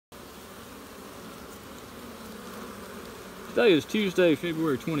Today is Tuesday,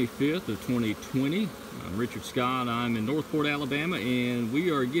 February 25th of 2020. I'm Richard Scott. I'm in Northport, Alabama, and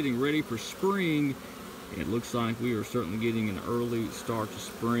we are getting ready for spring. It looks like we are certainly getting an early start to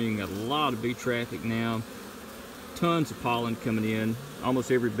spring. Got a lot of bee traffic now. Tons of pollen coming in. Almost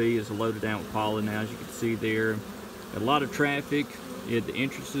every bee is loaded down with pollen now, as you can see there. A lot of traffic at the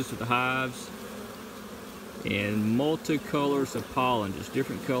entrances to the hives. And multicolors of pollen, just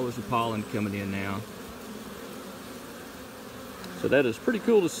different colors of pollen coming in now. So that is pretty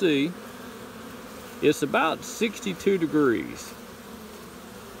cool to see. It's about 62 degrees,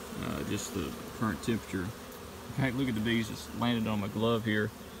 just the current temperature. In fact, look at the bees just landed on my glove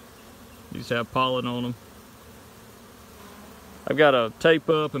here. These have pollen on them. I've got to tape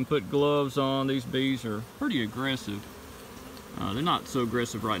up and put gloves on. These bees are pretty aggressive. They're not so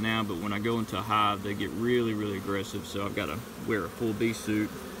aggressive right now, but when I go into a hive, they get really, really aggressive. So I've got to wear a full bee suit.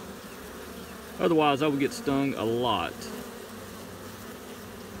 Otherwise, I would get stung a lot.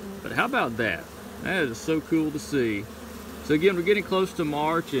 But how about that? That is so cool to see. So again, we're getting close to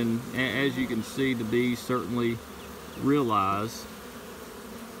March, and as you can see, the bees certainly realize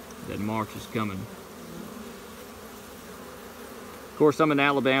that March is coming. Of course, I'm in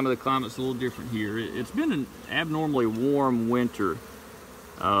Alabama. The climate's a little different here. It's been an abnormally warm winter.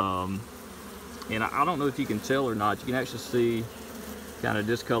 And I don't know if you can tell or not. You can actually see kind of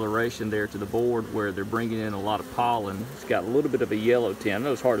discoloration there to the board where they're bringing in a lot of pollen. It's got a little bit of a yellow tint. I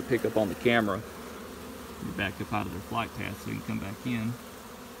know it's hard to pick up on the camera. Let me back up out of their flight path so you can come back in.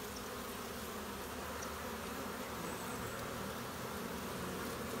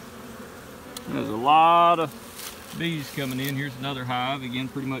 There's a lot of bees coming in. Here's another hive. Again,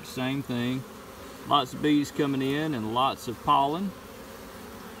 pretty much the same thing. Lots of bees coming in and lots of pollen.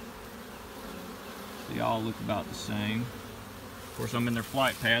 They all look about the same. Of course, I'm in their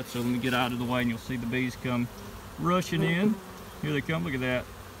flight path, so let me get out of the way and you'll see the bees come rushing in. Here they come, look at that.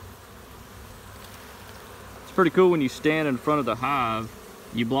 It's pretty cool when you stand in front of the hive,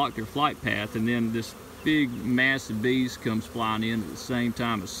 you block their flight path, and then this big mass of bees comes flying in at the same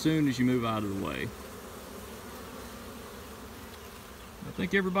time as soon as you move out of the way. I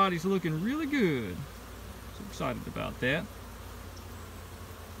think everybody's looking really good. So excited about that.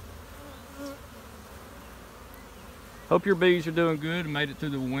 Hope your bees are doing good and made it through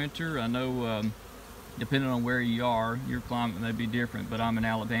the winter. I know depending on where you are, your climate may be different, but I'm in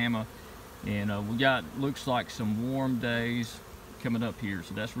Alabama, and we got, looks like, some warm days coming up here,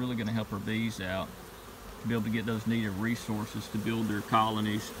 so that's really going to help our bees out to be able to get those needed resources to build their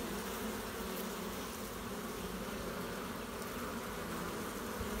colonies.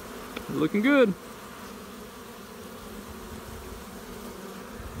 Looking good.